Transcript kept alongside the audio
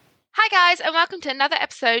Hi, guys, and welcome to another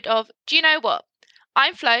episode of Do You Know What?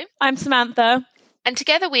 I'm Flo, I'm Samantha. and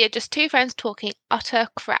together we are just two friends talking utter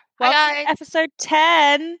crap. Welcome Hi, to guys. episode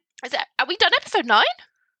 10. Are we done episode 9?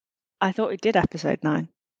 I thought we did episode 9.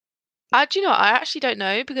 Do you know what? I actually don't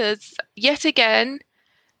know because yet again,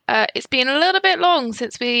 it's been a little bit long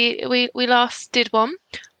since we last did one.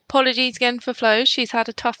 Apologies again for Flo. She's had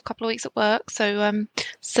a tough couple of weeks at work, so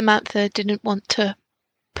Samantha didn't want to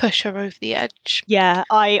push her over the edge. Yeah,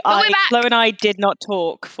 we're back. Flo and I did not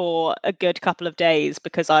talk for a good couple of days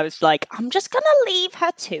because I was like, I'm just going to leave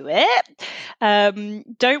her to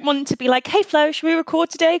it. Don't want to be like, hey, Flo, should we record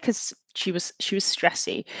today? Because she was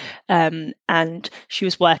stressy and she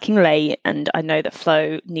was working late, and I know that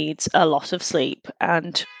Flo needs a lot of sleep,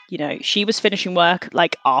 and you know, she was finishing work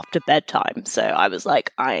like after bedtime, so I was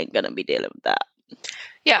like, I ain't going to be dealing with that.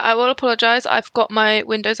 Yeah, I will apologise. I've got my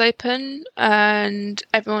windows open and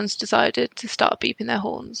everyone's decided to start beeping their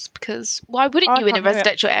horns because why wouldn't you in a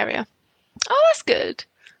residential area? Oh, that's good.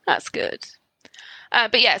 That's good.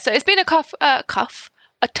 But yeah, so it's been a tough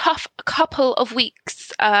couple of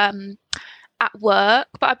weeks at work,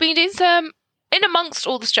 but I've been doing in amongst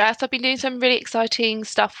all the stress, I've been doing some really exciting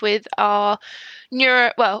stuff with our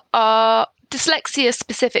dyslexia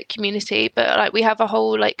specific community, but like we have a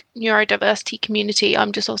whole like neurodiversity community.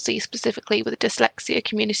 I'm just obviously specifically with the dyslexia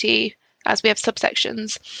community as we have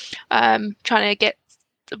subsections, trying to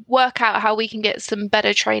work out how we can get some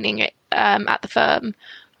better training at the firm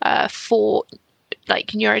for like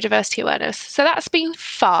neurodiversity awareness. So that's been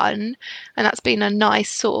fun, and that's been a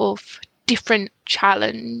nice sort of different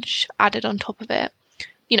challenge added on top of it,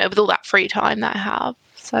 you know, with all that free time that I have.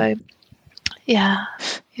 So yeah.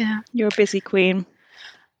 You're a busy queen.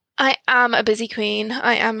 I am a busy queen.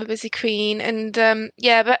 And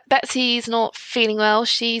but Betsy's not feeling well.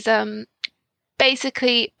 She's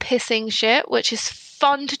basically pissing shit, which is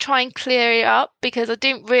fun to try and clear it up because I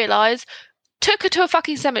didn't realise. Took her to a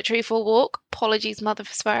fucking cemetery for a walk. Apologies, mother,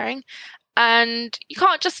 for swearing. And you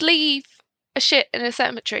can't just leave a shit in a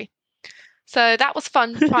cemetery. So that was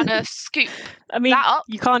fun trying to scoop that up.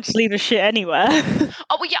 You can't just leave a shit anywhere.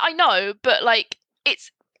 Oh, well, yeah, I know, but like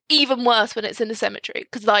it's even worse when it's in the cemetery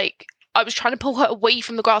because like I was trying to pull her away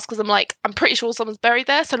from the grass because I'm like, I'm pretty sure someone's buried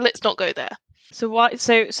there, so let's not go there. So why?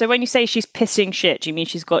 So when you say she's pissing shit, do you mean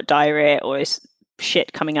she's got diarrhea or is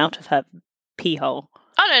shit coming out of her pee hole?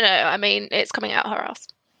 I don't know. I mean, it's coming out her ass.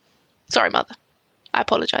 Sorry, mother. I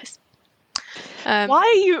apologise. Why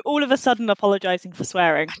are you all of a sudden apologising for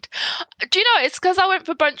swearing? Do you know, it's because I went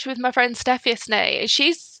for brunch with my friend Steph yesterday, and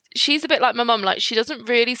she's a bit like my mum. Like, she doesn't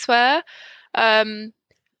really swear.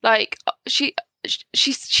 Like she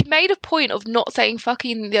made a point of not saying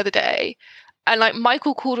fucking the other day, and like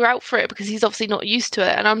Michael called her out for it because he's obviously not used to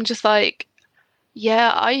it, and I'm just like,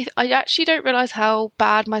 yeah, I actually don't realise how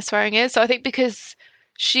bad my swearing is. So I think because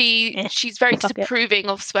she's very disapproving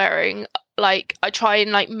of swearing, like I try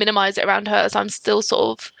and like minimize it around her, so I'm still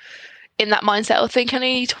sort of in that mindset of thinking I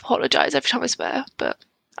need to apologize every time I swear, but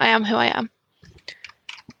I am who I am.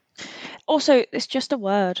 Also, it's just a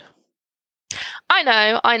word. I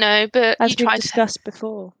know, but as we've discussed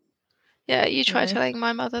before. Yeah, you tried telling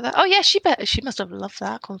my mother that. Oh yeah, she must have loved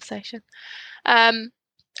that conversation.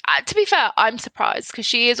 To be fair, I'm surprised because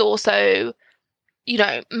she is also, you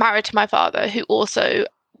know, married to my father, who also,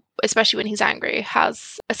 especially when he's angry,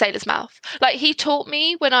 has a sailor's mouth. Like he taught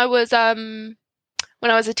me when I was a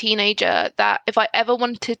teenager that if I ever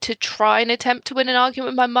wanted to try and attempt to win an argument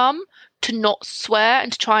with my mum, to not swear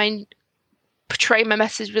and to try and portray my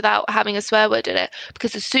message without having a swear word in it,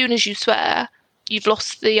 because as soon as you swear, you've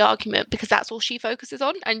lost the argument because that's all she focuses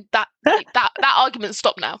on, and that argument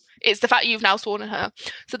stopped now. It's the fact you've now sworn at her.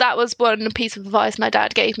 So that was one piece of advice my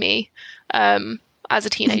dad gave me as a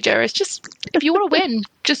teenager. It's just, if you want to win,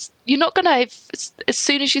 just you're not gonna as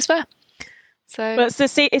soon as you swear. So, but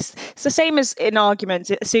it's the same as in arguments.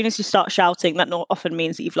 As soon as you start shouting, that not often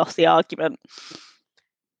means that you've lost the argument.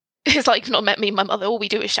 It's like you've not met me and my mother. All we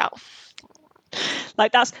do is shout.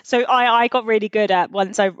 Like that's so. I got really good at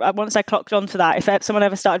once I clocked on for that. If someone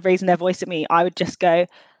ever started raising their voice at me, I would just go,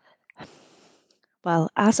 well,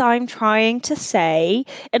 as I'm trying to say,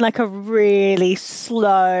 in like a really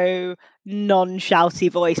slow, non-shouty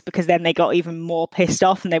voice, because then they got even more pissed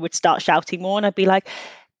off and they would start shouting more, and I'd be like,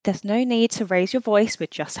 there's no need to raise your voice. We're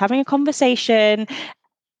just having a conversation.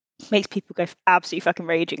 Makes people go absolutely fucking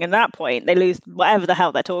raging. And at that point, they lose whatever the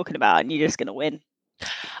hell they're talking about, and you're just going to win.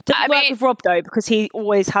 Doesn't work with Rob though, because he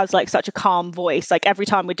always has like such a calm voice. Like every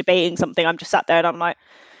time we're debating something, I'm just sat there and I'm like,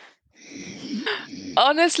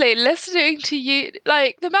 honestly, listening to you,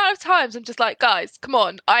 like the amount of times I'm just like, guys, come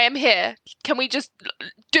on, I am here. Can we just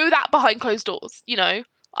do that behind closed doors? You know,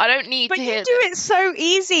 I don't need to hear But you do it so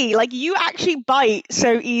easy. Like, you actually bite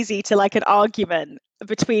so easy to like an argument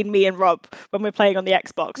between me and Rob when we're playing on the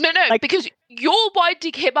Xbox. No, like, because you're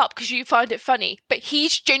winding him up because you find it funny, but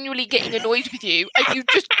he's genuinely getting annoyed with you and you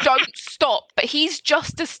just don't stop. But he's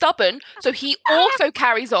just as stubborn, so he also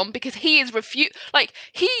carries on because he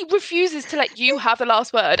refuses to let you have the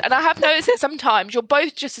last word. And I have noticed that sometimes you're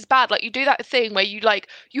both just as bad. Like, you do that thing where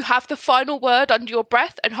you have the final word under your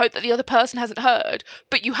breath and hope that the other person hasn't heard,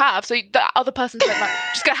 but you have, so that other person's like,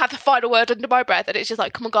 just gonna have the final word under my breath, and it's just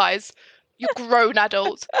like, come on, guys. You're grown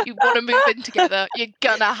adults. You want to move in together. You're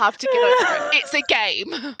gonna have to get over it. It's a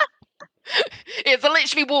game. It's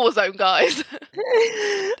literally Warzone, guys.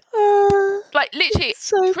 Like, literally,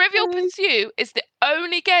 so Trivial funny. Pursuit is the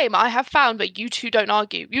only game I have found where you two don't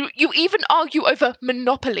argue. You even argue over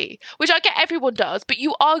Monopoly, which I get everyone does, but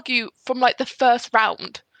you argue from like the first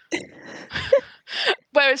round.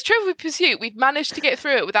 Whereas Trivial Pursuit, we've managed to get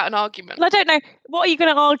through it without an argument. Well, I don't know. What are you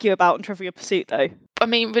going to argue about in Trivial Pursuit, though? I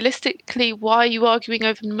mean, realistically, why are you arguing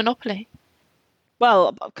over Monopoly?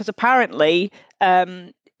 Well, because apparently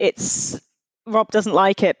it's Rob doesn't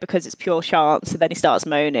like it because it's pure chance, so then he starts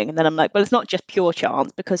moaning, and then I'm like, well, it's not just pure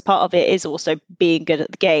chance, because part of it is also being good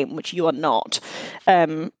at the game, which you are not.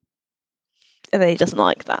 And then he doesn't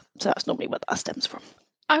like that, so that's normally where that stems from.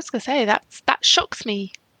 I was going to say, that shocks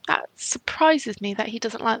me. That surprises me that he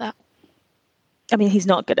doesn't like that. I mean, he's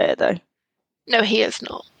not good at it, though. No, he is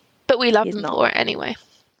not. But we love him for it anyway.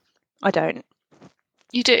 I don't.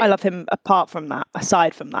 You do? I love him apart from that,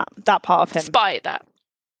 aside from that part of him. Despite that.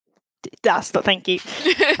 Thank you.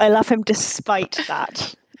 I love him despite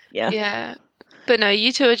that. Yeah. Yeah. But no,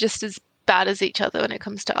 you two are just as bad as each other when it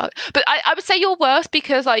comes to art. But I would say you're worse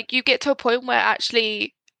because like you get to a point where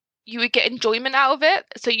actually you would get enjoyment out of it,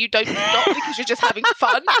 so you don't stop because you're just having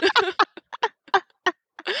fun.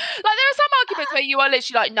 Like, there are some arguments where you are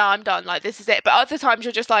literally like, nah, I'm done, like, this is it. But other times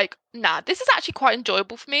you're just like, nah, this is actually quite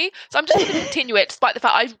enjoyable for me. So I'm just going to continue it despite the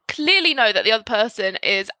fact I clearly know that the other person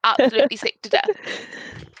is absolutely sick to death.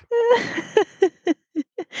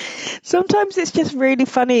 Sometimes it's just really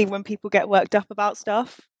funny when people get worked up about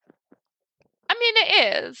stuff. I mean,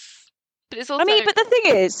 it is. But it's also... but the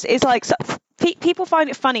thing is like, people find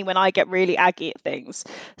it funny when I get really aggy at things.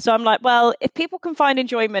 So I'm like, well, if people can find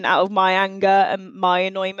enjoyment out of my anger and my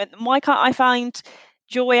annoyment, then why can't I find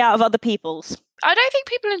joy out of other people's? I don't think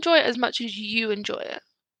people enjoy it as much as you enjoy it.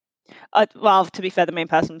 Well, to be fair, the main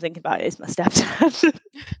person I'm thinking about is my stepdad.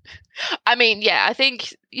 I mean, yeah, I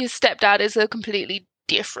think your stepdad is a completely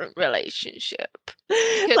different relationship.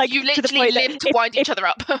 Like, you literally live to wind each other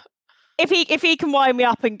up. If he can wind me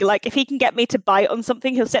up and like, if he can get me to bite on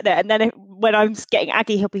something, he'll sit there, and then when I'm getting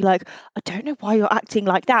aggy, he'll be like, I don't know why you're acting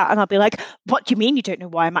like that, and I'll be like, what do you mean you don't know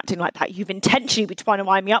why I'm acting like that? You've intentionally been trying to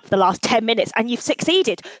wind me up for the last 10 minutes and you've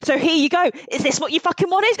succeeded, so here you go. Is this what you fucking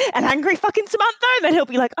wanted? An angry fucking Samantha? And then he'll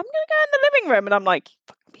be like, I'm gonna go in the living room, and I'm like, you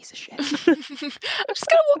fucking piece of shit. I'm just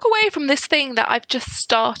gonna walk away from this thing that I've just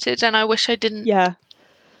started and I wish I didn't. Yeah,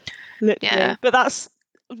 literally. Yeah. But that's,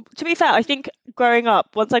 to be fair, I think growing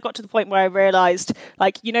up, once I got to the point where I realized,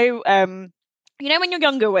 like, when you're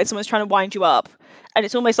younger, when someone's trying to wind you up, and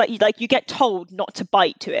it's almost like you get told not to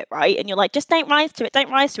bite to it, right? And you're like, just don't rise to it.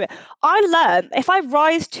 I learned if I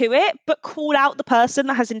rise to it, but call out the person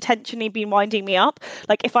that has intentionally been winding me up.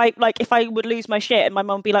 Like if I would lose my shit and my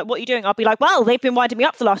mum would be like, what are you doing? I'll be like, well, they've been winding me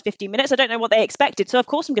up for the last 15 minutes. I don't know what they expected. So of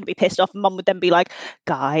course I'm going to be pissed off. And mum would then be like,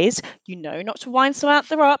 guys, not to wind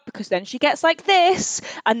Samantha up because then she gets like this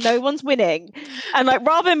and no one's winning. And like,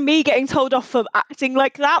 rather than me getting told off for acting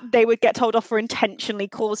like that, they would get told off for intentionally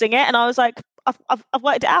causing it. And I was like, I've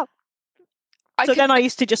worked it out. Then I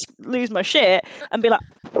used to just lose my shit and be like,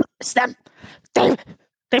 it's them.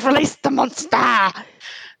 They've released the monster.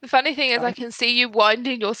 The funny thing is, I can see you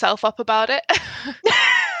winding yourself up about it.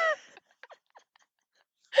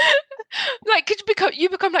 Like, could you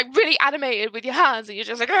become like really animated with your hands, and you're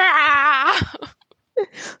just like, ah!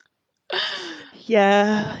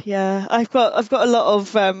 Yeah. I've got a lot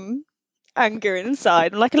of anger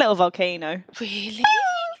inside. I'm like a little volcano. Really?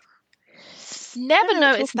 Never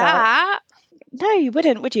noticed that. No, you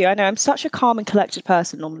wouldn't, would you? I know, I'm such a calm and collected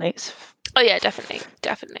person normally. Oh yeah, definitely.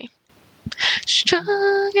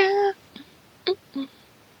 Stronger.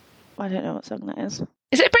 I don't know what song that is.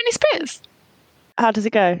 Is it Britney Spears? How does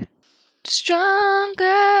it go?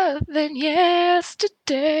 Stronger than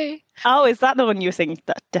yesterday. Oh, is that the one you were singing?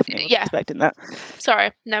 That definitely wasn't expecting that.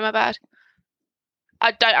 Sorry, no, my bad.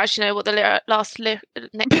 I don't actually know what the last lyric.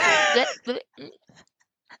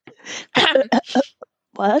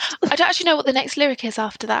 What? I don't actually know what the next lyric is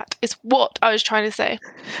after that. Is what I was trying to say.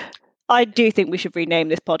 I do think we should rename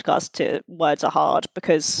this podcast to Words Are Hard,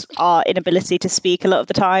 because our inability to speak a lot of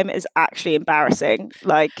the time is actually embarrassing.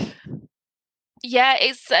 Yeah,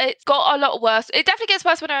 it's got a lot worse. It definitely gets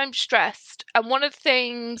worse when I'm stressed. And one of the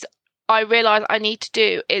things I realise I need to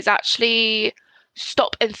do is actually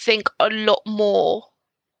stop and think a lot more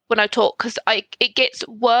when I talk, because it gets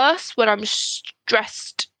worse when I'm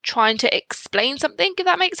stressed trying to explain something, if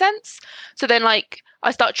that makes sense. So then I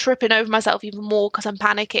start tripping over myself even more because I'm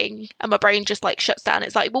panicking and my brain just shuts down.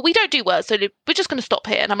 It's like, well, we don't do words, so we're just going to stop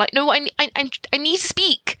here. And I'm like, no, I need to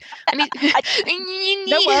speak. I need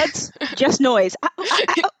no words, just noise.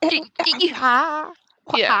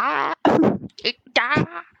 Yeah. I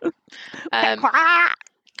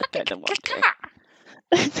don't want to.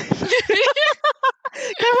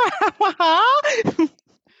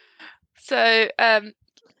 So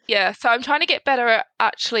so I'm trying to get better at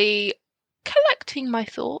actually collecting my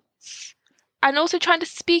thoughts and also trying to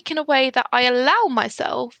speak in a way that I allow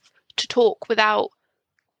myself to talk without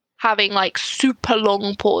having super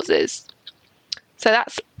long pauses. So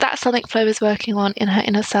that's something Flo is working on in her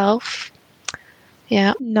inner self.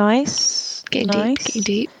 Yeah. Nice. Getting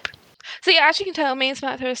deep. So yeah, as you can tell, me and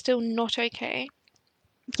Samantha are still not okay.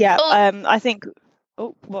 Yeah, I think.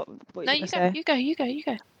 Oh, what no, you go. You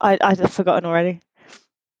go. I've forgotten already.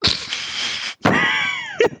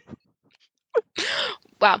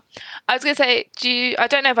 Wow. I was going to say, I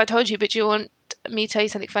don't know if I told you, but do you want me to tell you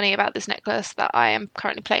something funny about this necklace that I am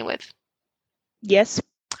currently playing with? Yes.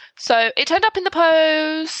 So it turned up in the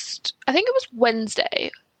post, I think it was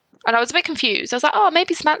Wednesday, and I was a bit confused. I was like, oh,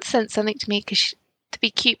 maybe Samantha sent something to me to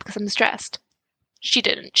be cute because I'm stressed. She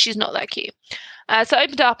didn't. She's not that cute. So I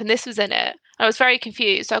opened it up and this was in it. I was very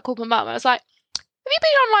confused. So I called my mum. I was like, have you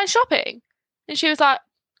been online shopping? And she was like,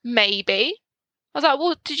 maybe. I was like,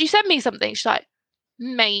 well, did you send me something? She's like,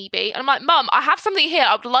 maybe. And I'm like, Mum, I have something here.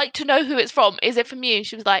 I would like to know who it's from. Is it from you?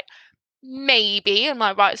 She was like, maybe. I'm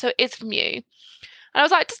like, right, so it's from you. And I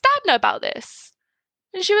was like, does Dad know about this?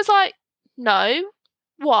 And she was like, no.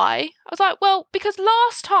 Why? I was like, well, because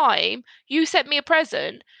last time you sent me a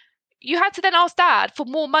present, you had to then ask Dad for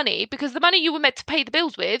more money because the money you were meant to pay the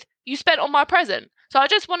bills with, you spent on my present. So I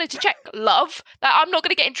just wanted to check, love, that I'm not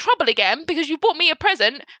going to get in trouble again because you bought me a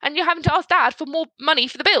present and you're having to ask Dad for more money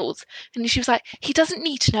for the bills. And she was like, he doesn't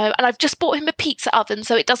need to know. And I've just bought him a pizza oven,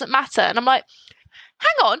 so it doesn't matter. And I'm like,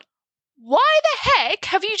 hang on, why the heck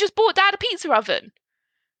have you just bought Dad a pizza oven?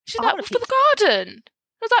 She's like, well, for the garden.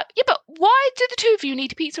 I was like, yeah, but why do the two of you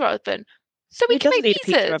need a pizza oven? So we can make pizzas. Need a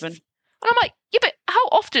pizza oven. And I'm like, yeah, but how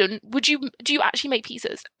often do you actually make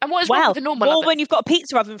pizzas? And what is wrong with the normal oven? Well, when you've got a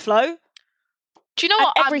pizza oven, Flo. Do you know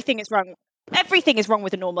what? Everything is wrong. Everything is wrong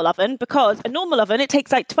with a normal oven, because a normal oven, it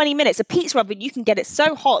takes 20 minutes. A pizza oven, you can get it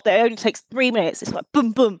so hot that it only takes 3 minutes. It's like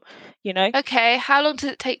boom, boom, Okay, how long does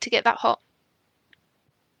it take to get that hot?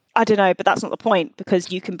 I don't know, but that's not the point,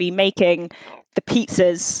 because you can be making the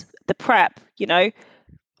pizzas, the prep,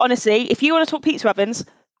 Honestly, if you want to talk pizza ovens,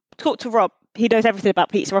 talk to Rob. He knows everything about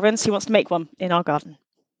pizza ovens. He wants to make one in our garden.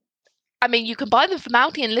 I mean, you can buy them from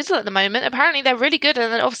Aldi and Lidl at the moment. Apparently, they're really good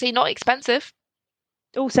and they're obviously not expensive.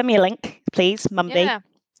 Oh, send me a link, please, Mumby. Yeah.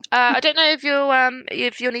 I don't know if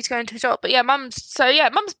you'll need to go into the shop, but yeah, Mum's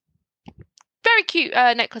very cute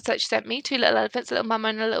necklace that she sent me. 2 little elephants, a little mama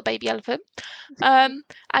and a little baby elephant. And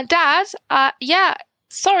Dad,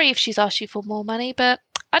 sorry if she's asked you for more money, but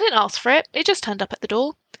I didn't ask for it. It just turned up at the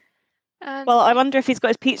door. Well, I wonder if he's got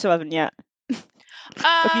his pizza oven yet.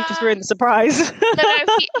 If you just ruined the surprise.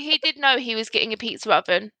 No, he did know he was getting a pizza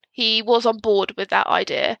oven. He was on board with that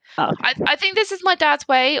idea. Oh. I think this is my dad's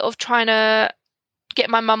way of trying to get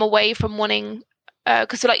my mum away from wanting,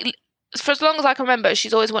 because for as long as I can remember,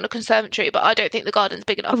 she's always wanted a conservatory, but I don't think the garden's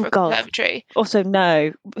big enough for a conservatory. Also,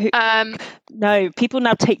 no. No, people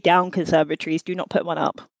now take down conservatories. Do not put one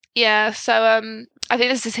up. Yeah, so I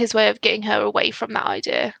think this is his way of getting her away from that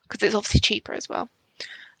idea, because it's obviously cheaper as well.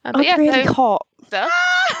 But yeah, really hot.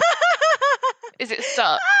 Is it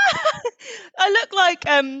stuck? I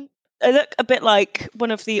look a bit like one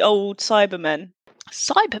of the old Cybermen.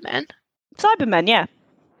 Cybermen? Cybermen, yeah.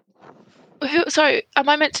 Sorry, am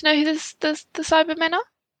I meant to know who the Cybermen are?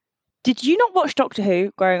 Did you not watch Doctor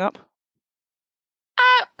Who growing up?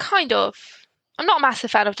 Kind of. I'm not a massive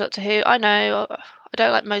fan of Doctor Who. I know. I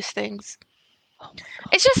don't like most things. Oh my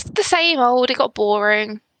God. It's just the same old. It got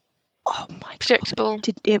boring. Oh my predictable.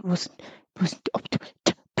 God. It was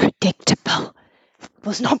predictable. It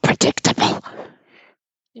was not predictable.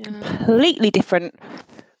 Yeah. Completely different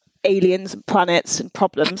aliens and planets and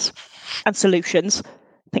problems and solutions.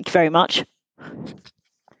 Thank you very much.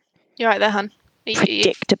 You're right there, hun.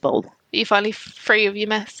 Predictable. Are you finally free of your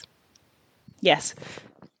mess? Yes.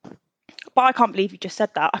 But I can't believe you just said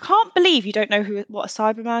that. I can't believe you don't know what a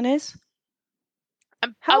Cyberman is.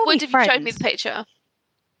 How I are we would if you showed me friends? the picture.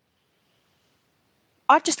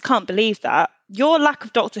 I just can't believe that. Your lack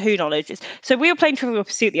of Doctor Who knowledge is... So we were playing Trivial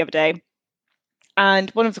Pursuit the other day, and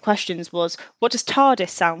one of the questions was, what does TARDIS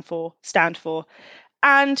stand for?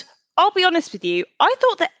 And I'll be honest with you, I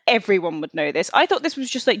thought that everyone would know this. I thought this was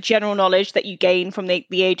just like general knowledge that you gain from the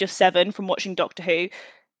age of 7 from watching Doctor Who.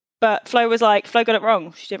 But Flo got it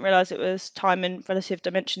wrong. She didn't realise it was time and relative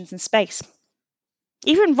dimensions and space.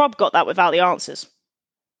 Even Rob got that without the answers.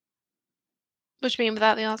 What do you mean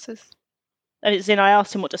without the answers? And it's in, I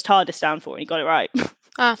asked him what does TARDIS stand for, and he got it right.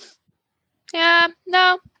 Yeah,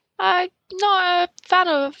 no, I'm not a fan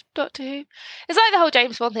of Doctor Who. It's like the whole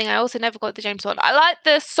James Bond thing. I also never got the James Bond. I like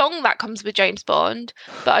the song that comes with James Bond,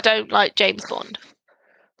 but I don't like James Bond.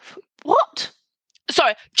 What?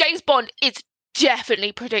 Sorry, James Bond is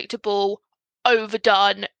definitely predictable,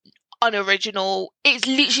 overdone, unoriginal. It's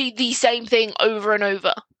literally the same thing over and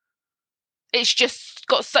over. It's just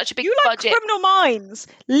got such a big budget. You like Criminal Minds.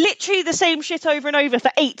 Literally the same shit over and over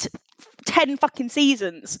for 8, 10 fucking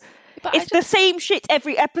seasons. But it's the same shit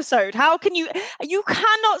every episode. How can you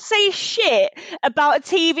cannot say shit about a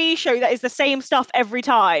TV show that is the same stuff every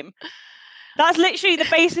time. That's literally the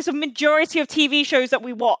basis of majority of TV shows that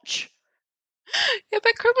we watch. Yeah,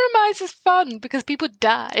 but Criminal Minds is fun because people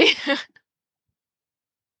die.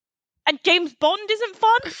 And James Bond isn't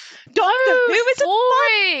fun? Doctor Who isn't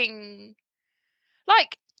boring. Fun?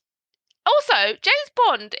 Like, also, James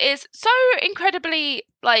Bond is so incredibly,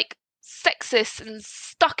 like, sexist and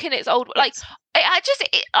stuck in its old... Like,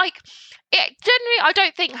 generally, I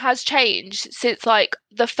don't think has changed since, like,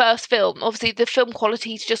 the first film. Obviously, the film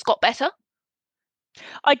quality's just got better.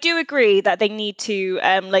 I do agree that they need to,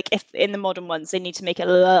 like, if in the modern ones, they need to make it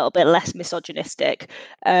a little bit less misogynistic.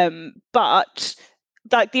 But...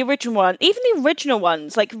 like the original one, even the original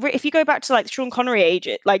ones, like if you go back to like the Sean Connery age,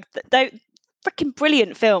 like they're freaking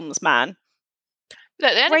brilliant films, man.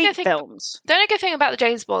 Look, the only good thing about the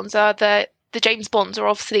James Bonds are that the James Bonds are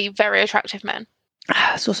obviously very attractive men.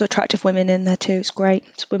 There's also attractive women in there too. It's great.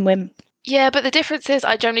 It's win-win. Yeah, but the difference is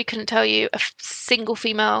I generally couldn't tell you a single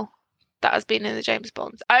female that has been in the James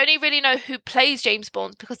Bonds. I only really know who plays James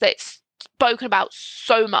Bond because it's spoken about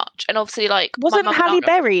so much, and obviously, like, wasn't Halle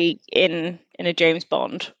Berry in a James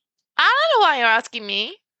Bond? I don't know why you're asking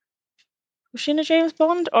me. Was she in a James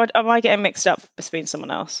Bond, or am I getting mixed up between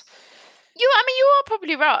someone else? You are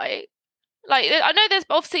probably right. Like, I know there's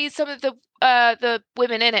obviously some of the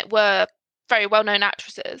women in it were very well-known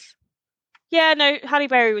actresses. Yeah, no, Halle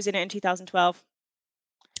Berry was in it in 2012.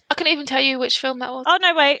 I couldn't even tell you which film that was. Oh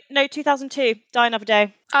no, wait, no, 2002. Die Another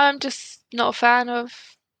Day. I'm just not a fan of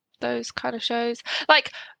those kind of shows.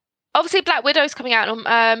 Like, obviously Black Widow's coming out,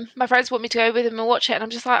 and my friends want me to go with them and watch it, and I'm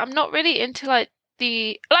just like, I'm not really into like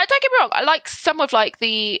don't get me wrong, I like some of like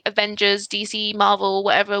the Avengers, DC, Marvel,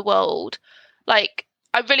 whatever world. Like,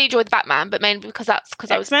 I really enjoyed the Batman, but mainly because I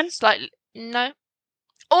was slightly... No.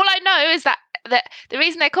 All I know is that the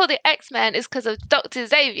reason they called it X-Men is because of Dr.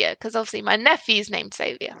 Xavier, because obviously my nephew's named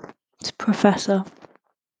Xavier. It's Professor.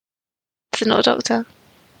 It's not a doctor.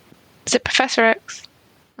 Is it Professor X?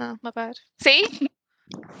 Oh, my bad. See?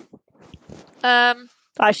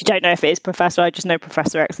 I actually don't know if it is Professor. I just know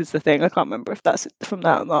Professor X is the thing. I can't remember if that's from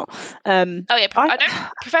that or not. Oh yeah, I know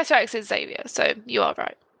Professor X is Xavier, so you are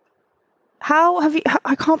right. How have you?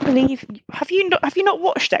 I can't believe. Have you not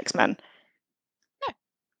watched X-Men? No.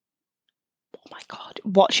 Oh my god,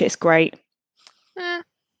 watch it. It's great.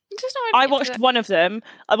 I watched one of them.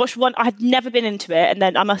 I watched one. I had never been into it, and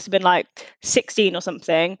then I must have been like 16 or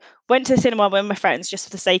something. Went to the cinema with my friends just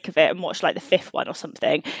for the sake of it, and watched like the 5th one or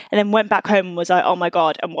something, and then went back home and was like, "Oh my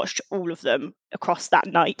god!" and watched all of them across that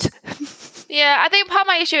night. Yeah, I think part of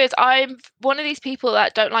my issue is I'm one of these people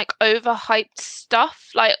that don't like overhyped stuff.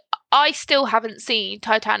 Like, I still haven't seen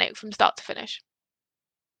Titanic from start to finish.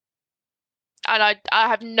 And I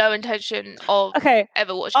have no intention of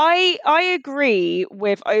ever watching it. I agree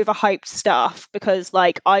with overhyped stuff because,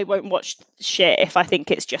 like, I won't watch shit if I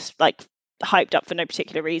think it's just, like, hyped up for no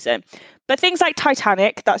particular reason. But things like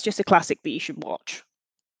Titanic, that's just a classic that you should watch.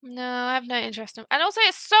 No, I have no interest in it. And also,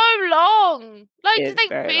 it's so long. Like, do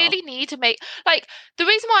they really need to make... Like, the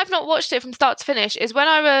reason why I've not watched it from start to finish is when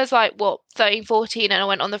I was, like, 13, 14, and I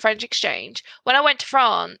went on the French exchange. When I went to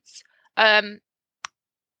France...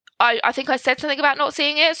 I think I said something about not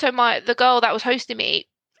seeing it, so the girl that was hosting me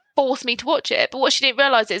forced me to watch it. But what she didn't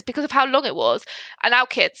realise is because of how long it was, and now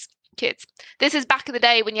kids, this is back in the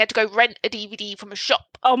day when you had to go rent a DVD from a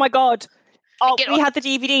shop. Oh my god. Oh, we had the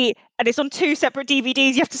DVD, and it's on 2 separate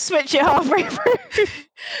DVDs. You have to switch it halfway through.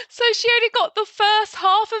 So she only got the first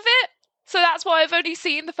half of it. So that's why I've only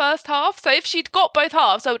seen the first half. So if she'd got both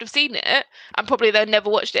halves, I would have seen it and probably then never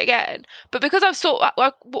watched it again. But because I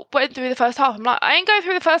went through the first half, I'm like, I ain't going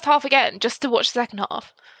through the first half again just to watch the second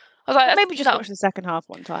half. I was like, maybe just no. watch the second half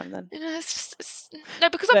one time then. No,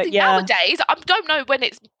 because obviously nowadays I don't know when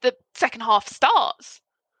it's the second half starts.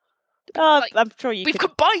 I'm sure we've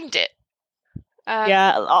combined it.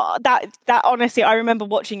 That honestly, I remember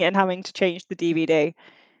watching it and having to change the DVD.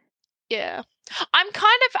 Yeah, I'm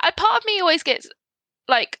kind of a part of me always gets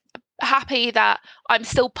like happy that I'm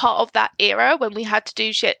still part of that era when we had to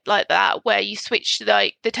do shit like that, where you switch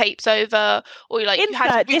like the tapes over, or like you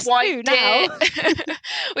had to rewind it.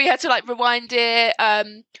 We had to like rewind it,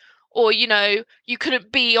 or you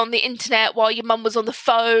couldn't be on the internet while your mum was on the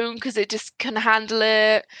phone because it just couldn't handle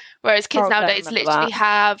it. Whereas kids nowadays literally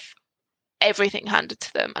have everything handed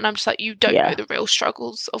to them, and I'm just like, you don't know the real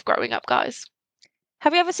struggles of growing up, guys.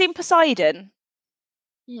 Have you ever seen Poseidon?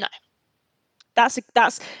 No. It's a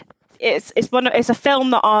film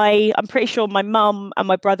that I'm pretty sure my mum and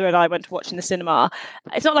my brother and I went to watch in the cinema.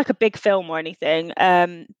 It's not like a big film or anything,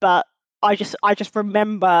 but I just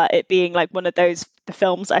remember it being like one of the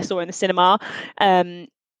films I saw in the cinema, and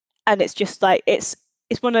it's just like it's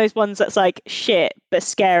one of those ones that's like shit but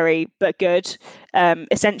scary but good.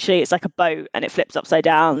 Essentially, it's like a boat and it flips upside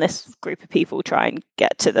down. This group of people try and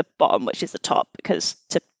get to the bottom, which is the top, because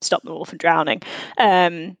to stop them all from drowning.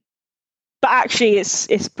 But actually,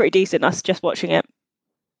 it's pretty decent. Us just watching it.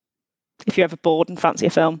 If you're ever bored and fancy a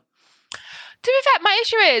film. To be fair, my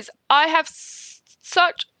issue is I have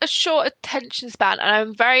such a short attention span,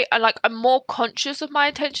 and I'm more conscious of my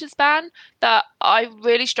attention span that I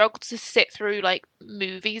really struggle to sit through like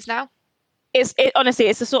movies now. Honestly,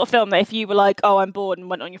 it's the sort of film that if you were like, oh, I'm bored and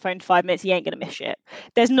went on your phone for 5 minutes, you ain't gonna miss it.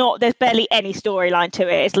 There's barely any storyline to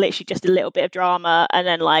it. It's literally just a little bit of drama, and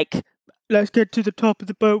then like, let's get to the top of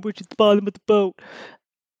the boat, which is the bottom of the boat.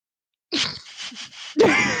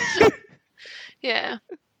 Yeah.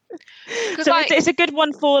 So it's a good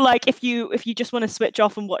one for like if you just want to switch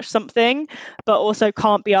off and watch something, but also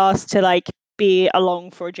can't be asked to like be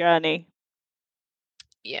along for a journey.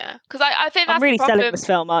 Yeah, because I think that's I'm really the problem. selling this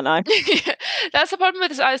film, aren't I? That's the problem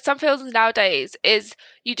with some films nowadays, is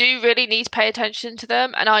you do really need to pay attention to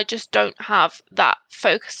them, and I just don't have that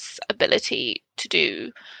focus ability to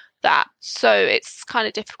do that, so it's kind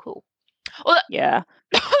of difficult. Yeah.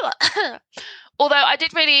 Although I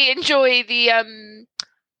did really enjoy the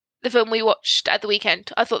film we watched at the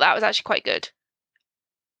weekend. I thought that was actually quite good.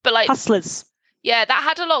 But like Hustlers. Yeah, that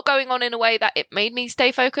had a lot going on in a way that it made me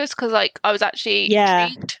stay focused, because like I was actually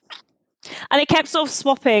intrigued. And it kept sort of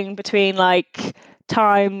swapping between like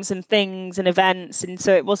times and things and events, and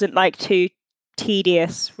so it wasn't like too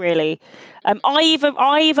tedious really. I either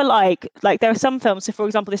like there are some films, so for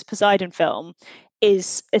example this Poseidon film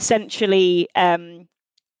is essentially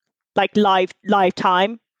like live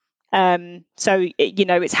time. So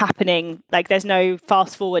it's happening, like there's no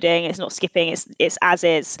fast forwarding, it's not skipping, it's as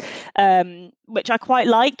is, which I quite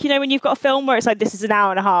like, when you've got a film where it's like this is an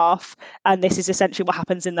hour and a half and this is essentially what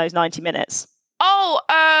happens in those 90 minutes.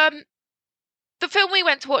 The film we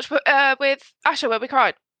went to watch with Asha, where we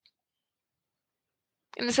cried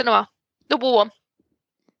in the cinema, the war one,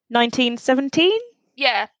 1917.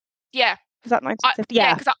 Yeah was that 1950?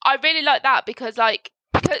 Yeah, because I really like that, because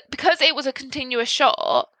it was a continuous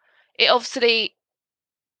shot. It obviously,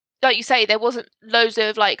 like you say, there wasn't loads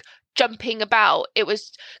of like jumping about. It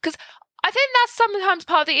was, because I think that's sometimes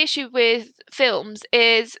part of the issue with films,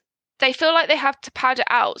 is they feel like they have to pad it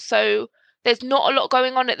out, so there's not a lot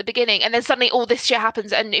going on at the beginning, and then suddenly all this shit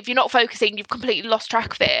happens, and if you're not focusing, you've completely lost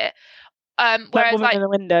track of it. Whereas Woman in the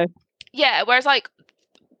window. Yeah, whereas like,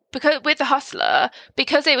 because with The Hustler,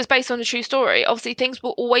 because it was based on a true story, obviously things were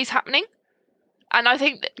always happening. And I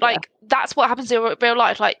think that's what happens in real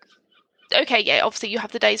life. Like, okay, yeah, obviously you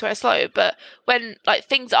have the days where it's slow, but when like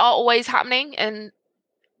things are always happening, and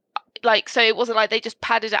like, so it wasn't like they just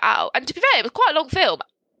padded it out. And to be fair, it was quite a long film,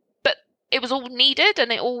 but it was all needed,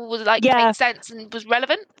 and it all was like made sense and was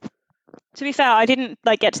relevant. To be fair, I didn't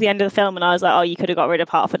like get to the end of the film and I was like, oh, you could have got rid of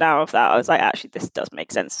half an hour of that. I was like, actually, this does make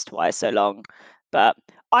sense as to why it's so long. But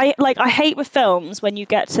I hate with films when you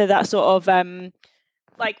get to that sort of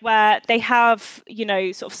like where they have,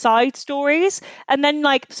 sort of side stories, and then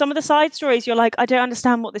like some of the side stories you're like, I don't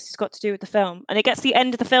understand what this has got to do with the film, and it gets to the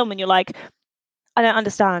end of the film and you're like, I don't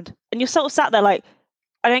understand, and you're sort of sat there like,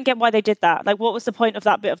 I don't get why they did that. Like, what was the point of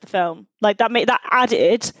that bit of the film? Like that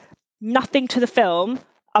added nothing to the film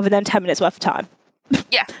other than 10 minutes worth of time.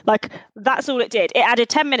 Yeah. Like, that's all it did. It added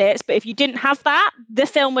 10 minutes, but if you didn't have that, the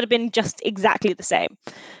film would have been just exactly the same.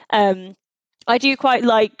 I do quite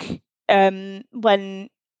like when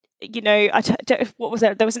what was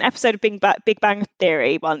it? There was an episode of Big Bang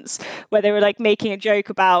Theory once where they were like making a joke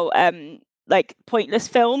about like pointless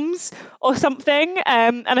films or something.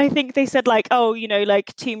 And I think they said like, oh,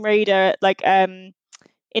 like Tomb Raider, like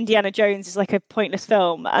Indiana Jones is like a pointless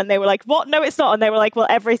film, and they were like, what? No, it's not. And they were like, well,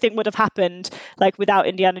 everything would have happened like without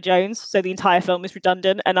Indiana Jones, so the entire film is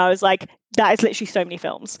redundant. And I was like, that is literally so many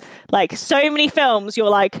films, like so many films you're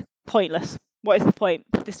like, pointless. What is the point?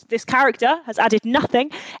 This character has added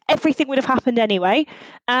nothing. Everything would have happened anyway,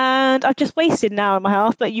 and I've just wasted an hour and a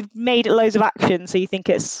half, but you've made it loads of action, so you think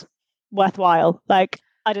it's worthwhile. Like,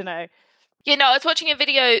 I don't know. I was watching a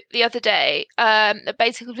video the other day,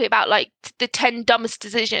 basically about like the 10 dumbest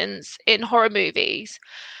decisions in horror movies.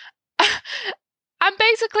 And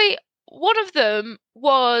basically one of them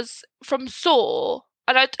was from Saw.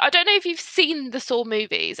 And I don't know if you've seen the Saw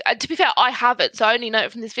movies. And to be fair, I haven't, so I only know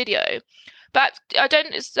it from this video. But I don't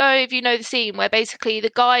know if you know the scene where basically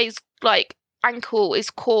the guy's like ankle is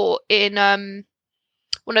caught in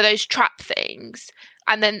one of those trap things,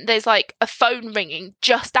 and then there's like a phone ringing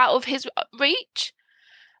just out of his reach.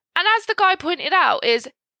 And as the guy pointed out,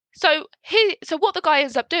 so what the guy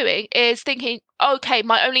ends up doing is thinking, okay,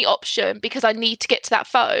 my only option, because I need to get to that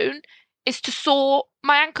phone, is to saw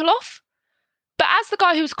my ankle off. But as the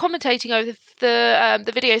guy who was commentating over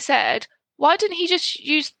the video said, why didn't he just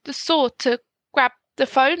use the saw to grab the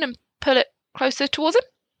phone and pull it closer towards him?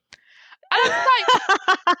 And I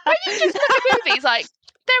was like, when you just look at movies, like,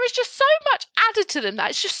 there is just so much added to them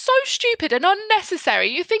that it's just so stupid and unnecessary.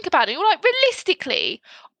 You think about it, you're like, realistically,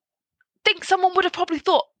 think someone would have probably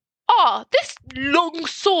thought, this long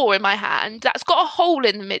saw in my hand that's got a hole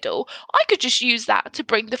in the middle, I could just use that to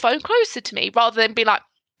bring the phone closer to me, rather than be like,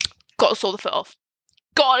 gotta saw the foot off.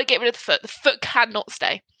 Gotta get rid of the foot. The foot cannot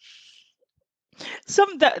stay.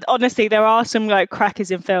 Honestly, there are some like crackers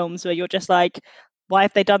in films where you're just like, why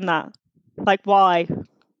have they done that? Like, why?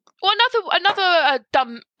 Well, another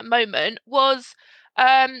dumb moment was,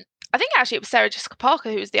 I think actually it was Sarah Jessica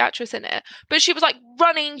Parker who was the actress in it, but she was like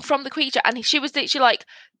running from the creature, and she was literally like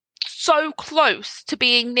so close to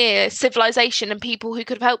being near civilization and people who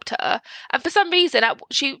could have helped her, and for some reason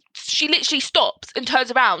she literally stops and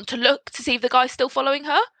turns around to look to see if the guy's still following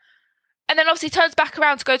her, and then obviously turns back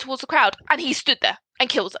around to go towards the crowd, and he stood there and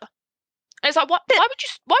kills her. And it's like, why would you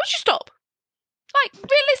stop? Like,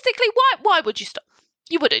 realistically, why would you stop?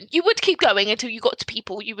 You wouldn't. You would keep going until you got to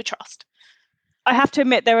people you would trust. I have to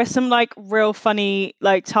admit, there are some like real funny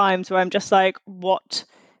like times where I'm just like, what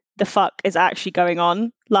the fuck is actually going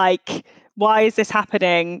on? Like, why is this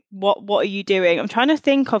happening? What are you doing? I'm trying to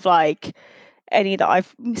think of like any that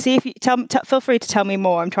I've see if you feel free to tell me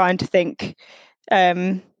more. I'm trying to think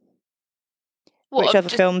which other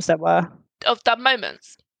films there were of dumb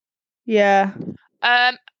moments. Yeah.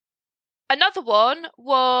 Another one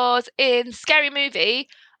was in Scary Movie.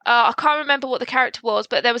 I can't remember what the character was,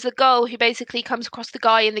 but there was a girl who basically comes across the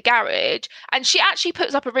guy in the garage, and she actually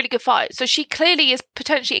puts up a really good fight. So she clearly is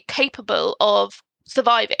potentially capable of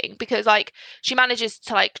surviving, because like she manages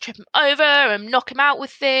to like trip him over and knock him out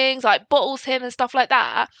with things, like bottles him and stuff like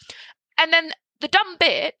that. And then the dumb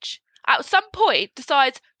bitch at some point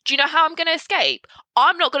decides, do you know how I'm going to escape?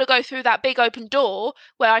 I'm not going to go through that big open door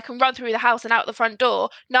where I can run through the house and out the front door.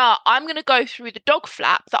 Nah, I'm going to go through the dog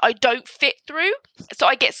flap that I don't fit through. So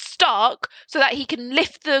I get stuck so that he can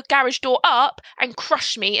lift the garage door up and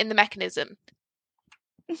crush me in the mechanism.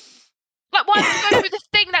 Like, why would you go through this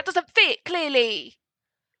thing that doesn't fit, clearly?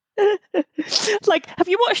 Like, have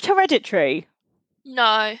you watched Hereditary?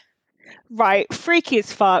 No. Right, freaky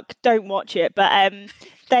as fuck. Don't watch it. But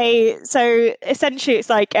so essentially it's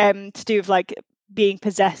like to do with like being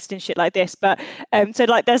possessed and shit like this. But so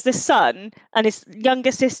like there's this son, and his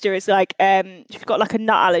younger sister is like she's got like a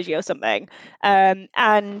nut allergy or something.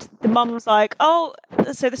 And the mum's like, so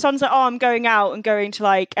the son's like, I'm going out and going to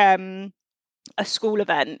like a school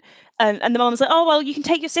event. And the mum's like, oh, well, you can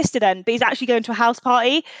take your sister then. But he's actually going to a house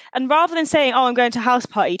party. And rather than saying, oh, I'm going to a house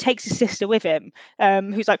party, he takes his sister with him,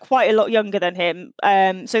 who's like quite a lot younger than him.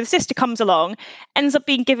 So the sister comes along, ends up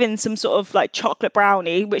being given some sort of like chocolate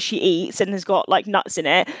brownie, which she eats and has got like nuts in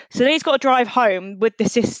it. So then he's got to drive home with the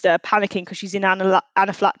sister panicking because she's in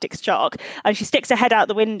anaphylactic shock. And she sticks her head out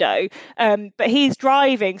the window. But he's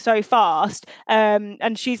driving so fast.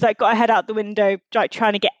 And she's like got her head out the window, like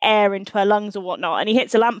trying to get air into her lungs or whatnot. And he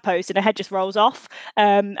hits a lamppost and her head just rolls off,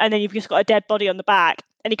 and then you've just got a dead body on the back,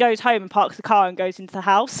 and he goes home and parks the car and goes into the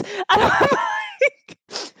house, and I'm like,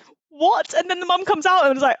 what? And then the mum comes out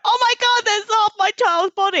and is like, oh my god, there's half my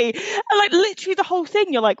child's body, and like literally the whole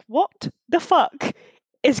thing, you're like, what the fuck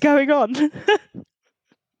is going on? I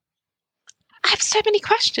have so many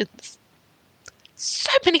questions.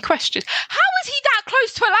 So many questions. How is he that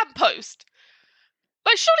close to a lamppost?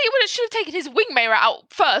 Like, surely he should have taken his wing mirror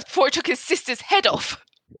out first before he took his sister's head off.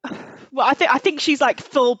 Well, I think she's like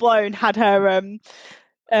full blown had her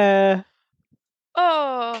head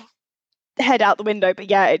out the window, but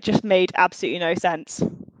yeah, it just made absolutely no sense.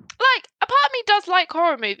 Like, a part of me does like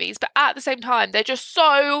horror movies, but at the same time, they're just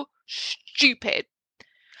so stupid.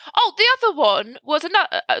 Oh, the other one was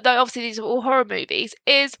another. Though obviously these are all horror movies.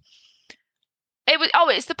 It's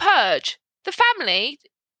The Purge. The family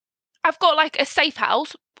have got like a safe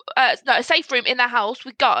house, a safe room in their house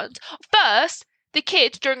with guns. First, the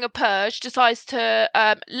kid during a purge decides to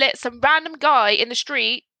let some random guy in the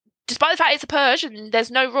street, despite the fact it's a purge and there's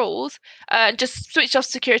no rules, and just switched off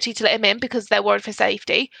security to let him in because they're worried for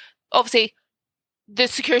safety. Obviously, the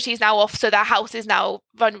security is now off, so their house is now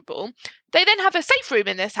vulnerable. They then have a safe room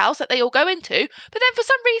in this house that they all go into, but then for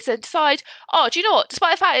some reason decide, oh, do you know what?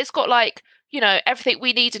 Despite the fact it's got like, everything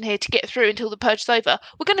we need in here to get through until the purge is over,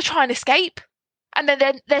 we're going to try and escape. And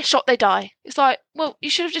then they're shot, they die. It's like, well, you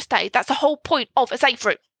should have just stayed. That's the whole point of a safe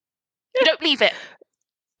room. You don't leave it.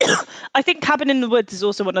 I think Cabin in the Woods is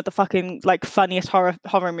also one of the fucking like funniest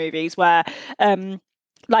horror movies where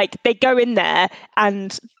like they go in there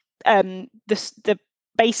and the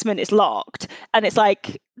basement is locked and it's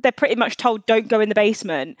like they're pretty much told don't go in the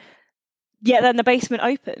basement, yet then the basement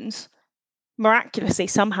opens miraculously.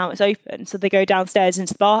 Somehow it's open, so they go downstairs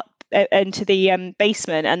into the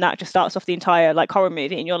basement, and that just starts off the entire like horror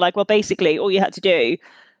movie. And you're like, well, basically all you had to do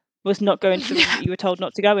was not go into the room that you were told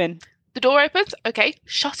not to go in. The door opens, okay,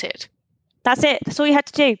 shut it. That's it. That's all you had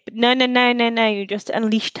to do. But no. You just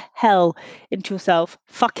unleashed hell into yourself.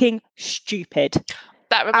 Fucking stupid.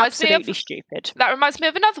 That reminds Absolutely stupid. That reminds me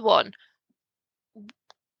of another one.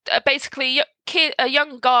 Basically, a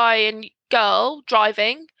young guy and girl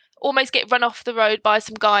driving almost get run off the road by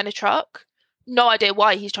some guy in a truck. No idea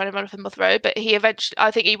why he's trying to run them off the road, but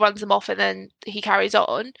I think he runs them off and then he carries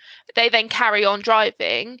on. They then carry on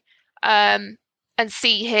driving, and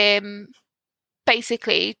see him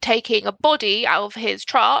basically taking a body out of his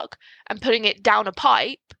truck and putting it down a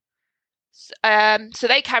pipe. So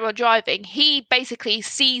they carry on driving. He basically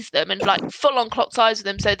sees them and like full on clocks eyes with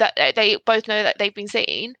them so that they both know that they've been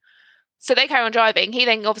seen. So they carry on driving. He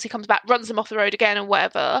then obviously comes back, runs them off the road again and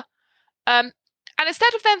whatever. And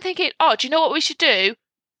instead of them thinking, oh, do you know what we should do?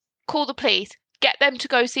 Call the police, get them to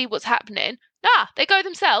go see what's happening. Nah, they go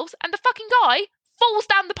themselves and the fucking guy falls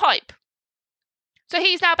down the pipe. So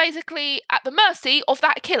he's now basically at the mercy of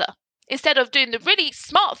that killer instead of doing the really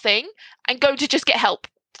smart thing and going to just get help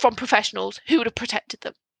from professionals who would have protected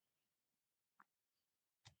them.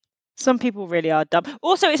 Some people really are dumb.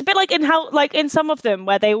 Also, it's a bit like in some of them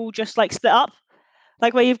where they all just like split up,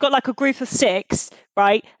 like where you've got like a group of 6,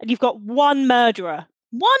 right? And you've got one murderer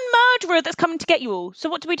that's coming to get you all. So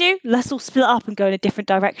what do? Let's all split up and go in a different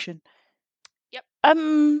direction. Yep.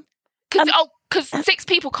 Because 6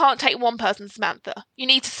 people can't take one person, Samantha. You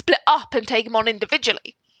need to split up and take them on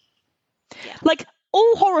individually. Yeah. Like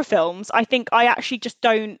all horror films, I think I actually just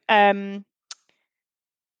don't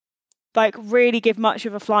like really give much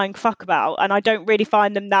of a flying fuck about, and I don't really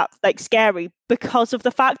find them that like scary because of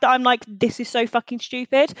the fact that I'm like, this is so fucking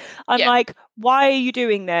stupid. I'm like, why are you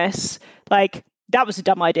doing this? Like, that was a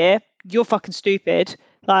dumb idea. You're fucking stupid.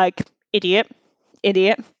 Like, idiot,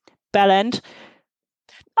 bell end.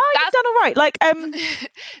 Oh, you've done all right. Like,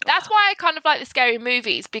 that's why I kind of like the scary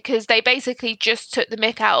movies, because they basically just took the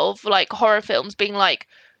mick out of like horror films being like,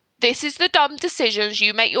 this is the dumb decisions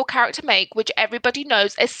you make your character make, which everybody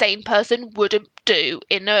knows a sane person wouldn't do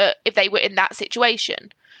if they were in that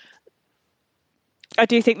situation. I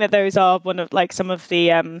do think that those are one of like some of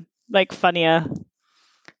the like funnier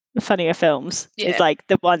films. Yeah. Is like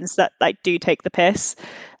the ones that like do take the piss.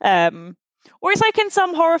 Or it's like in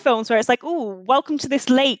some horror films where it's like, oh, welcome to this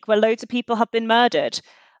lake where loads of people have been murdered.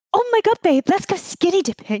 Oh my god, babe, let's go skinny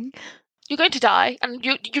dipping. You're going to die, and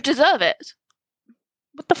you deserve it.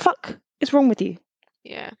 What the fuck is wrong with you?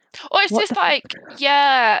 Yeah. Or it's just like,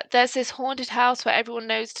 there's this haunted house where everyone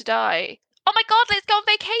knows to die. Oh my god, let's go on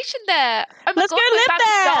vacation there. Oh my let's god, go live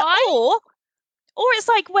there. Or it's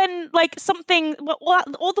like when like something,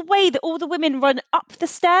 or the way that all the women run up the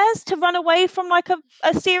stairs to run away from like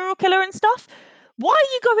a serial killer and stuff. Why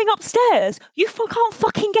are you going upstairs? You can't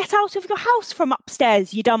fucking get out of your house from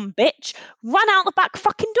upstairs, you dumb bitch. Run out the back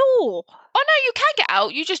fucking door. Oh no, you can get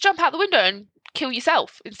out. You just jump out the window and kill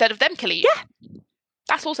yourself instead of them killing you. Yeah.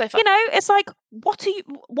 That's also fun. You know, it's like,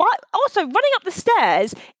 why? Also, running up the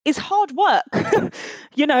stairs is hard work.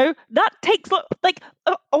 You know, that takes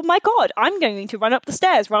oh my God, I'm going to run up the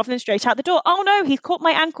stairs rather than straight out the door. Oh no, he's caught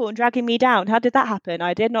my ankle and dragging me down. How did that happen?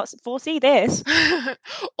 I did not foresee this.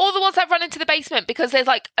 Or the ones that run into the basement because there's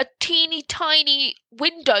like a teeny tiny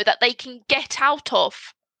window that they can get out of.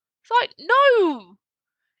 It's like, no.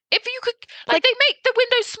 If you could, like they make the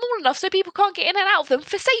windows small enough so people can't get in and out of them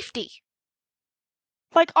for safety.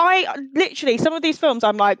 Like, I literally, some of these films,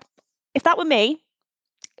 I'm like, if that were me,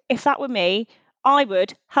 I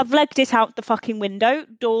would have legged it out the fucking window,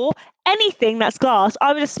 door, anything that's glass.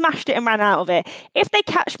 I would have smashed it and ran out of it. If they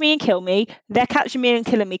catch me and kill me, they're catching me and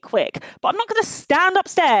killing me quick. But I'm not going to stand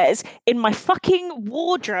upstairs in my fucking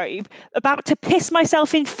wardrobe about to piss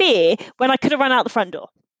myself in fear when I could have run out the front door.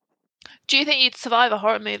 Do you think you'd survive a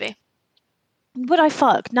horror movie? Would I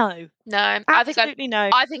fuck? No. No. Absolutely no.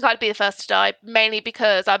 I think I'd be the first to die, mainly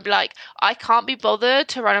because I'm like, I can't be bothered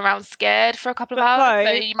to run around scared for a couple of hours,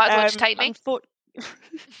 so you might as well just take me.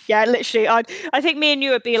 Yeah, literally. I think me and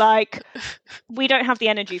you would be like, we don't have the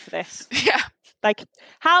energy for this. Yeah. Like,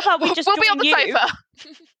 how about we just we'll be on the sofa.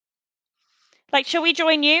 Like, shall we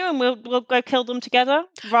join you and we'll go kill them together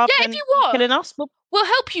rather than if you want, killing us? We'll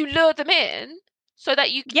help you lure them in so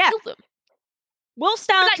that you can kill them. We'll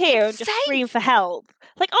stand here and just scream for help.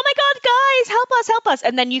 Like, oh my God, guys, help us.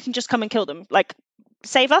 And then you can just come and kill them. Like,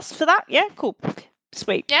 save us for that? Yeah, cool.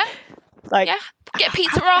 Sweet. Yeah. Like, get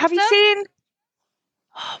pizza after. Have you seen,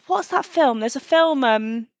 what's that film? There's a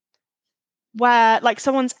film where like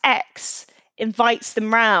someone's ex invites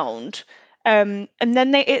them round. And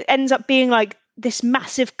then it ends up being like this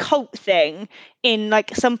massive cult thing in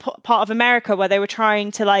like some part of America where they were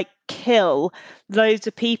trying to like kill loads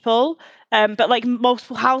of people. But like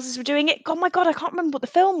multiple houses were doing it. Oh my God, I can't remember what the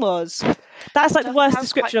film was. That's like the worst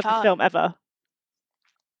description of the film ever.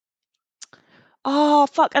 Oh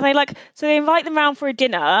fuck! And they invite them round for a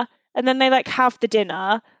dinner, and then they like have the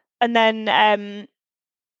dinner, and then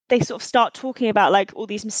they sort of start talking about like all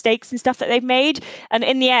these mistakes and stuff that they've made. And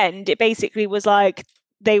in the end, it basically was like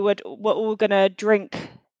they were all gonna drink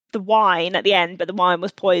the wine at the end, but the wine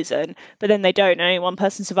was poison. But then they don't, and only one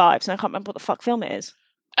person survives. And I can't remember what the fuck film it is.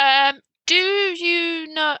 Do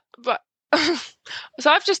you know? Right.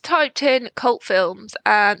 So I've just typed in cult films,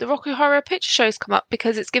 and the Rocky Horror Picture Show's come up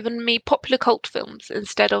because it's given me popular cult films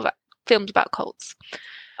instead of films about cults.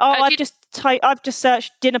 Oh, I've just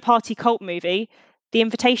searched dinner party cult movie, The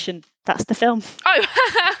Invitation. That's the film. Oh,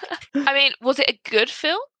 I mean, was it a good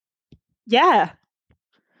film? Yeah,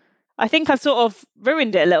 I think I've sort of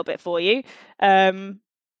ruined it a little bit for you,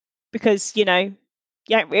 because you don't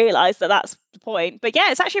realise that that's the point. But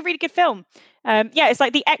yeah, it's actually a really good film. Yeah, it's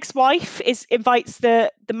like the ex-wife invites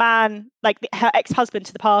the man, like her ex-husband,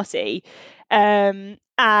 to the party,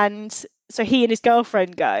 and so he and his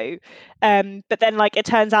girlfriend go, but then like it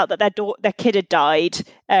turns out that their kid had died,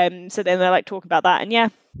 so then they're like talking about that, and yeah.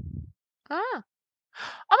 Oh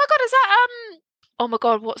my God, is that oh my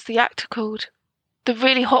God, what's the actor called? The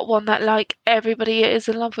really hot one that like everybody is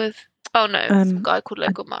in love with. Oh no, it's a guy called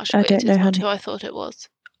Logan Marshall. I don't know who I thought it was.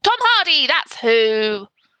 Tom Hardy, that's who.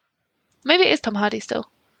 Maybe it is Tom Hardy still.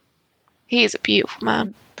 He is a beautiful man.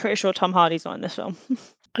 I'm pretty sure Tom Hardy's not in this film.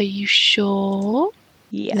 Are you sure?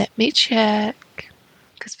 Yeah. Let me check.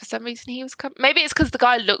 Because for some reason he was coming. Maybe it's because the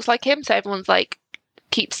guy looks like him, so everyone's like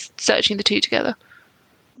keeps searching the two together.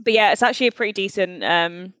 But yeah, it's actually a pretty decent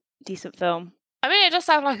film. I mean, it does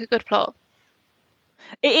sound like a good plot.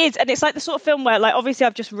 It is, and it's like the sort of film where, like, obviously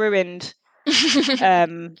I've just ruined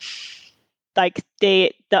like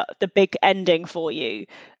the big ending for you,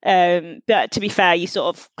 but to be fair, you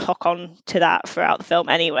sort of clock on to that throughout the film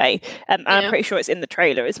anyway, and I'm pretty sure it's in the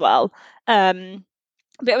trailer as well.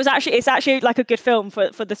 But it's actually like a good film for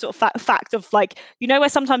the sort of fact of like, where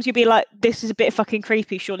sometimes you'd be like, this is a bit fucking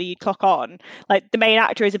creepy, surely you'd clock on. Like the main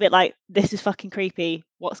actor is a bit like, this is fucking creepy,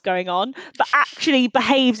 what's going on? But actually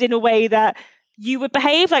behaves in a way that you would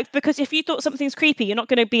behave, like, because if you thought something's creepy, you're not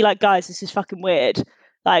going to be like, guys, this is fucking weird.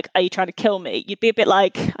 Like, are you trying to kill me? You'd be a bit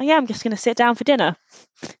like, oh yeah, I'm just going to sit down for dinner.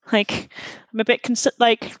 Like, I'm a bit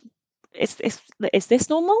like, is this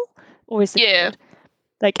normal? Or is it weird?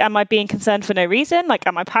 Like, am I being concerned for no reason? Like,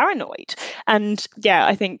 am I paranoid? And yeah,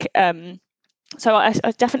 I think, so I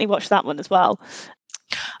definitely watched that one as well.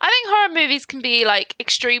 I think horror movies can be like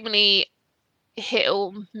extremely hit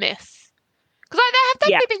or miss. Because like, there have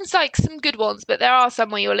definitely been like some good ones, but there are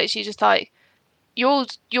some where you're literally just like, you're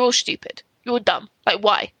stupid. You're dumb. Like,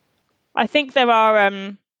 why? I think there are,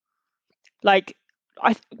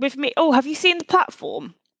 with me, have you seen The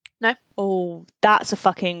Platform? No. Oh, that's a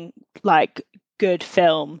fucking, like, good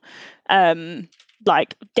film.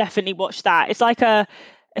 like definitely watch that. It's like a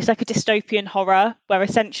dystopian horror where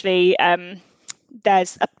essentially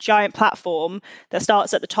there's a giant platform that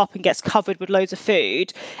starts at the top and gets covered with loads of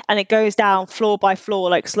food, and it goes down floor by floor,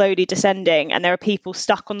 like slowly descending, and there are people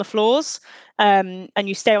stuck on the floors, and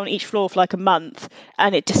you stay on each floor for like a month,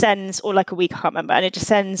 and it descends, or like a week, I can't remember, and it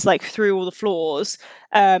descends like through all the floors,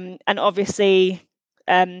 and obviously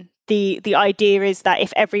the idea is that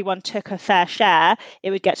if everyone took a fair share,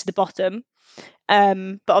 it would get to the bottom,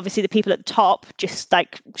 but obviously the people at the top just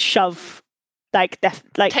like shove shove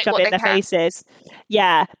it in their faces.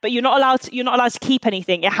 Yeah, but you're not allowed to keep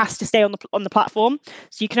anything. It has to stay on the platform.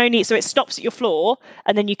 So you can only, so it stops at your floor,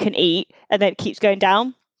 and then you can eat, and then it keeps going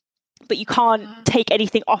down. But you can't take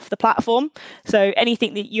anything off the platform. So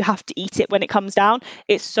anything that you have to eat it when it comes down.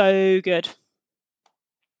 It's so good.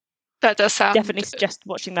 That does sound. Definitely suggest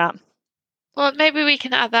watching that. Well, maybe we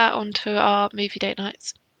can add that onto our movie date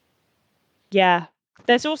nights. Yeah.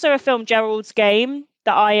 There's also a film, Gerald's Game,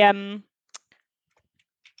 that I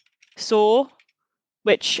saw,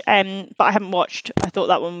 which but I haven't watched. I thought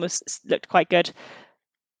that one looked quite good.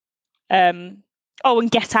 And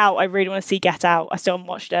Get Out. I really want to see Get Out. I still haven't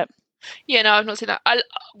watched it. Yeah, no, I've not seen that.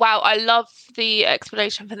 I love the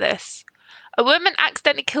explanation for this. A woman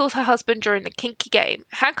accidentally kills her husband during the kinky game.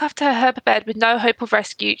 Handcuffed to her bed with no hope of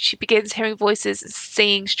rescue, she begins hearing voices and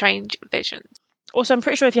seeing strange visions. Also, I'm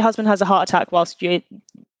pretty sure if your husband has a heart attack whilst you're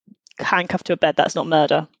handcuffed to a bed, that's not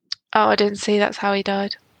murder. Oh, I didn't see that's how he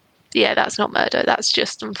died. Yeah, that's not murder. That's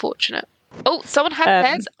just unfortunate. Oh, someone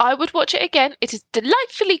says, I would watch it again. It is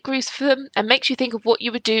delightfully gruesome and makes you think of what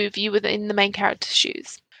you would do if you were in the main character's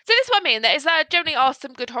shoes. So this is what I mean. Is that generally are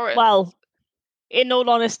some good horror. Well, in all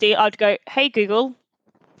honesty, I'd go, hey, Google,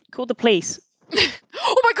 call the police.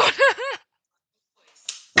 Oh my God.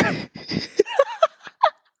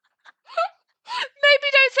 Maybe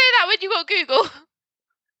don't say that when you got Google.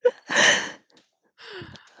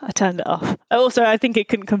 I turned it off. Also, I think it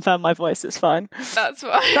couldn't confirm my voice. It's fine. That's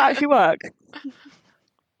fine. Does that actually work? I'd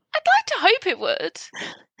like to hope it would.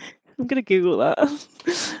 I'm going to Google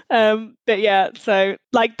that. But yeah, so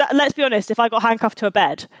like that, let's be honest, if I got handcuffed to a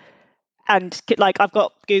bed and like I've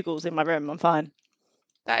got Googles in my room, I'm fine.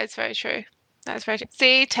 That is very true. That's very true.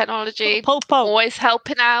 See, technology pull. Always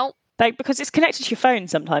helping out. Like, because it's connected to your phone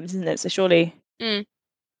sometimes, isn't it? So surely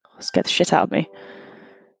scare the shit out of me.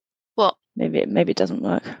 What? Maybe it doesn't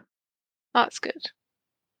work. That's good.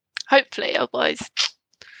 Hopefully, otherwise.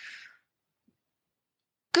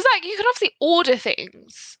 Because like you can obviously order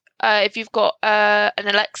things if you've got an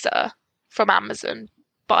Alexa from Amazon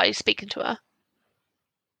by speaking to her.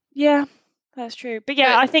 Yeah, that's true. But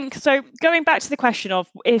yeah, I think so. Going back to the question of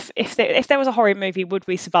if there was a horror movie, would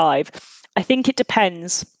we survive? I think it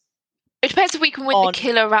depends. It depends if we can win the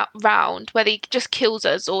killer round, whether he just kills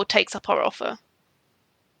us or takes up our offer.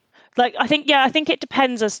 Like, I think it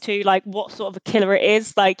depends as to like what sort of a killer it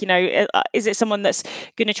is. Like, you know, is it someone that's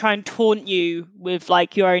going to try and taunt you with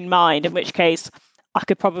like your own mind? In which case, I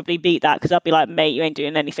could probably beat that because I'd be like, mate, you ain't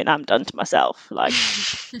doing anything I'm done to myself. Like,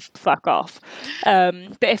 fuck off.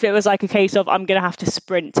 But if it was like a case of I'm going to have to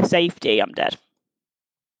sprint to safety, I'm dead.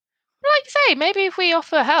 Like you say, maybe if we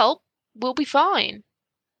offer help, we'll be fine.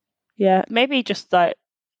 Yeah, maybe just like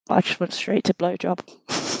I just went straight to blowjob.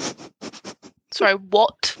 Sorry,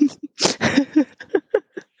 what?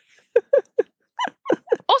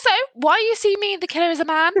 Also, why you see me the killer as a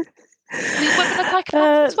man? We women are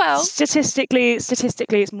psychopaths as well. Statistically,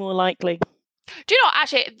 it's more likely. Do you know,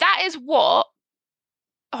 actually, that is what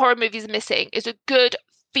horror movies are missing, is a good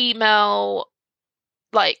female,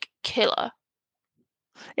 like, killer.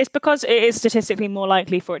 It's because it is statistically more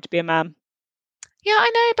likely for it to be a man. Yeah,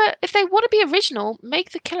 I know, but if they want to be original,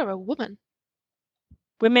 make the killer a woman.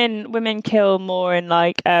 Women kill more in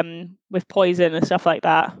like with poison and stuff like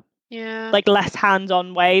that. Yeah. Like less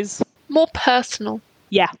hands-on ways. More personal.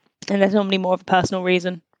 Yeah. And there's normally more of a personal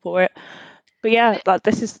reason for it. But yeah, like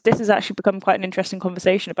this has actually become quite an interesting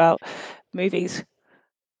conversation about movies.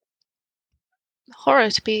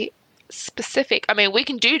 Horror, to be specific. I mean, we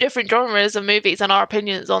can do different genres of movies and our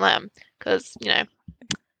opinions on them. Because, you know,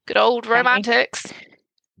 good old romantics.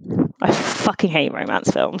 I fucking hate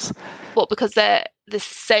romance films. What, because they're the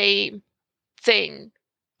same thing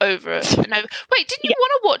over and over? Wait, didn't you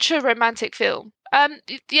want to watch a romantic film?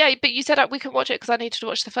 Yeah, but you said we could watch it because I needed to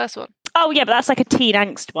watch the first one. Oh yeah, but that's like a teen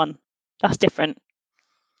angst one. That's different.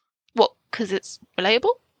 What? Because it's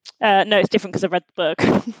relatable? No, it's different because I read the book.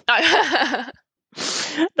 Oh.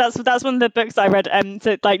 That's one of the books I read.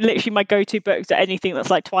 So like literally my go-to books are anything that's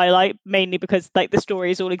like Twilight, mainly because like the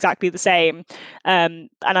story is all exactly the same, and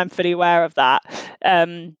I'm fully aware of that.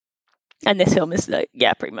 And this film is like,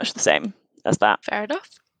 pretty much the same. That's that. Fair enough.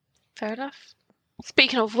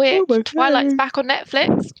 Speaking of which, Twilight's back on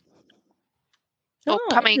Netflix. Or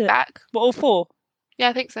coming back. What, all 4? Yeah,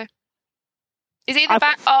 I think so. Is either I've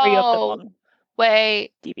back? got 3 of them on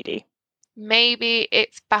wait. DVD. Maybe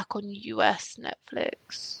it's back on US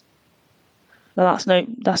Netflix. Well,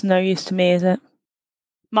 that's no use to me, is it?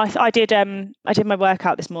 I did my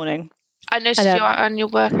workout this morning. I noticed you're on your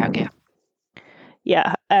workout gear.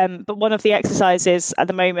 Yeah, but one of the exercises at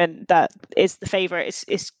the moment that is the favorite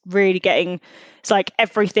is really getting. It's like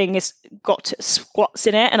everything has got squats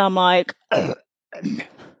in it, and I'm like, and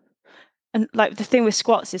like the thing with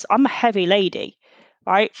squats is I'm a heavy lady,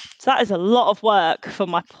 right? So that is a lot of work for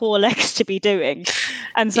my poor legs to be doing,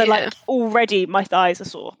 and so like already my thighs are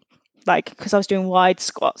sore, like because I was doing wide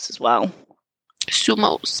squats as well.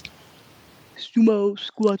 Sumo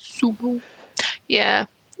squats. Yeah.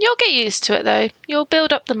 You'll get used to it though. You'll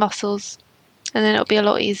build up the muscles and then it'll be a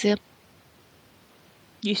lot easier.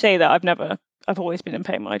 You say that I've always been in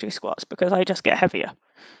pain when I do squats because I just get heavier.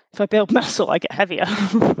 If I build muscle, I get heavier.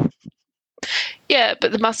 Yeah,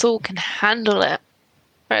 but the muscle can handle it.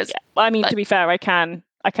 Whereas, I mean, to be fair, I can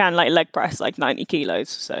like leg press like 90 kilos.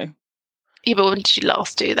 So. Yeah, but when did you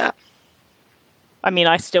last do that? I mean,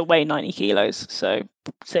 I still weigh 90 kilos, so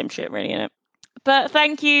same shit really, innit? But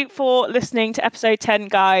thank you for listening to episode 10,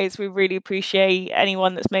 guys. We really appreciate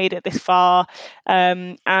anyone that's made it this far.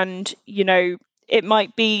 And, you know, it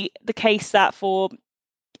might be the case that for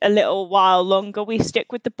a little while longer we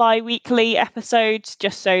stick with the bi-weekly episodes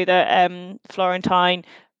just so that Florentine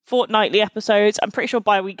fortnightly episodes. I'm pretty sure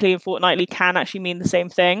bi-weekly and fortnightly can actually mean the same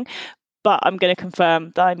thing, but I'm going to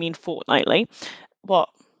confirm that I mean fortnightly. What?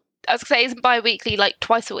 I was going to say, isn't bi-weekly like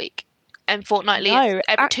twice a week? And fortnightly is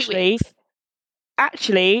every 2 weeks?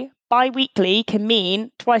 Actually, bi-weekly can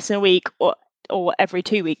mean twice in a week or every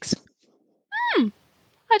 2 weeks.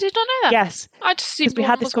 I did not know that. Yes. I just because we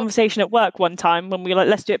had this conversation at work one time when we were like,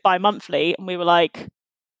 let's do it bi-monthly, and we were like,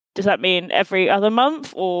 does that mean every other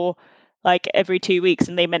month or like every 2 weeks?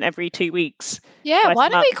 And they meant every 2 weeks. Yeah, why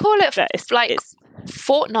don't we call it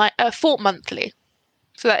fortmonthly?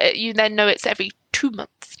 So that you then know it's every 2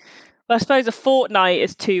 months. Well, I suppose a fortnight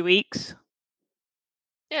is 2 weeks.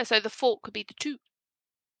 Yeah, so the fort could be the 2.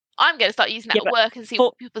 I'm going to start using that at work and see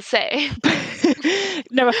what people say.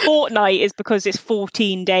 No, a fortnight is because it's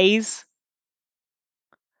 14 days.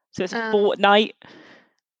 So it's a fortnight.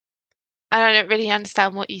 I don't really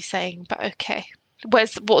understand what you're saying, but okay.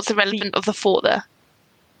 What's the relevance of the fort there?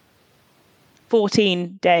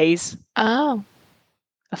 14 days. Oh.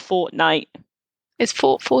 A fortnight. Is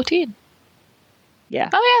fort 14? Yeah.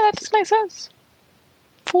 Oh, yeah, that does make sense.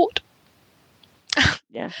 Fort.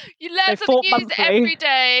 Yeah. You learn something new every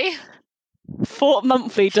day. Fort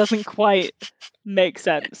monthly doesn't quite make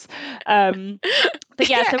sense. But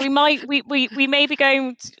yeah, so we may be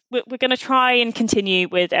going. We're going to try and continue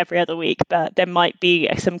with every other week, but there might be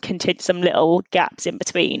some little gaps in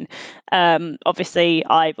between. Obviously,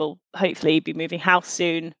 I will hopefully be moving house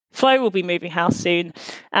soon. Flo will be moving house soon,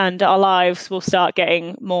 and our lives will start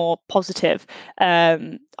getting more positive.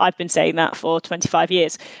 I've been saying that for 25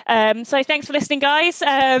 years. So thanks for listening, guys.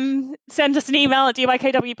 Send us an email at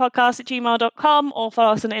dykwpodcast@gmail.com or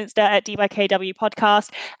follow us on Insta at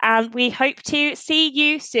dykwpodcast. And we hope to see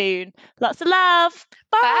you soon. Lots of love.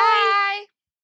 Bye. Bye.